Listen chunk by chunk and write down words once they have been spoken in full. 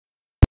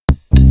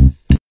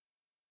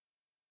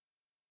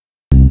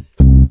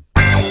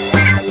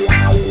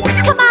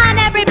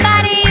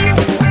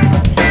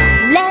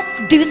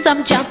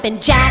some jumping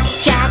jack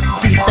jacks,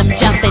 do some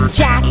jumping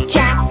jack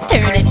jacks.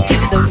 Turn it to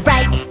the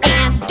right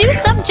and do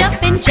some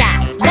jumping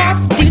jacks.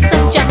 Let's do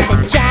some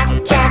jumping jack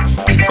jack,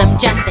 do some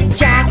jumping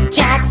jack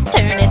jacks.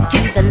 Turn it to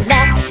the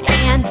left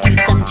and do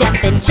some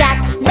jumping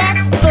jacks.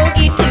 Let's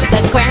boogie to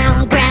the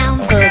ground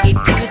ground, boogie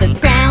to the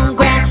ground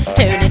ground.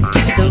 Turn it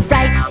to the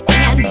right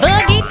and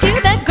boogie to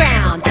the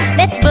ground.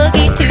 Let's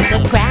boogie to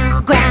the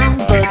ground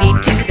ground,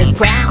 boogie to the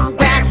ground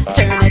ground.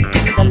 Turn it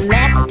to the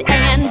left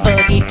and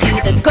boogie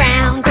to the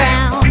ground ground.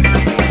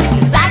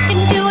 'Cause I can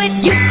do it,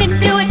 you can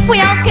do it, we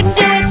all can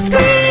do it.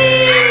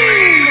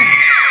 Scream!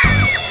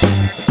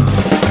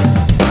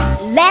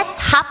 Let's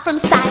hop from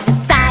side to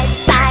side,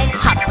 side.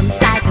 Hop from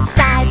side to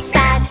side,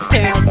 side.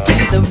 Turn it to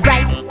the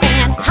right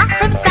and hop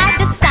from side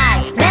to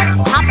side. Let's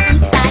hop from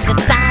side to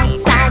side,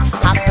 side.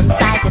 Hop from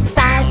side to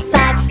side,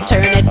 side.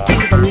 Turn it to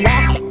the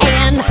left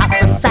and hop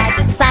from side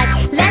to side.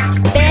 Let's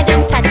bend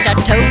and touch our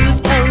toes,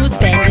 toes.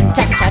 Bend and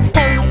touch our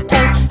toes,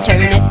 toes.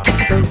 Turn it to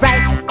the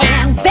right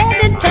and bend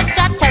and touch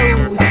our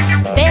toes.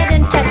 Bend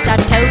and touch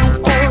our toes,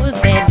 toes.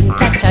 Bend and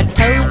touch our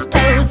toes,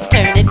 toes.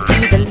 Turn it to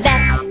the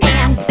left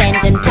and bend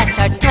and touch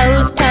our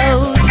toes,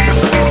 toes.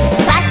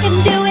 'Cause I can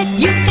do it,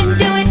 you can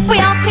do it, we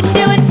all can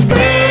do it.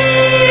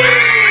 Scream!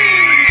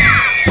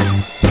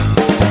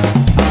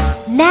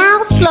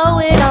 Now slow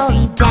it on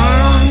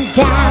down,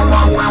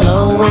 down.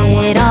 Slow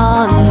it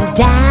on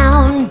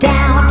down,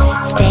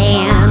 down.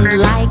 Stand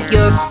like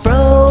you're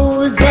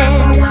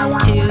frozen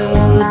to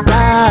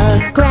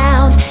the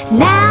ground.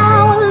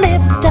 Now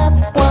lift up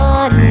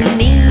one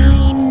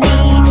knee,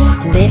 knee.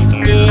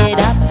 Lift it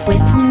up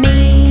with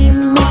me,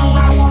 me.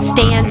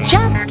 Stand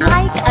just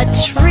like a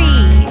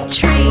tree,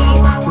 tree.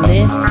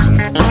 Lift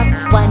up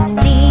one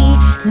knee.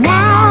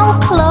 Now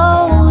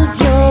close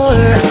your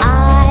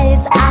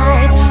eyes,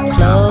 eyes.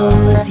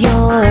 Close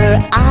your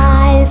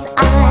eyes,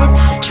 eyes.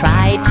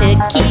 Try to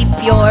keep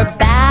your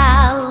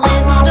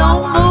balance.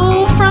 Don't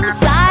move from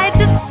side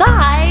to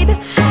side.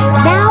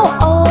 Now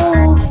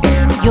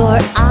open your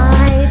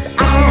eyes,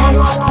 eyes.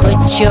 Put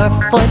your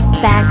foot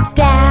back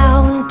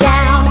down,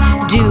 down.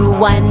 Do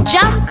one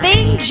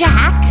jumping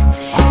jack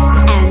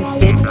and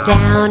sit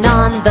down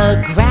on the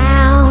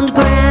ground.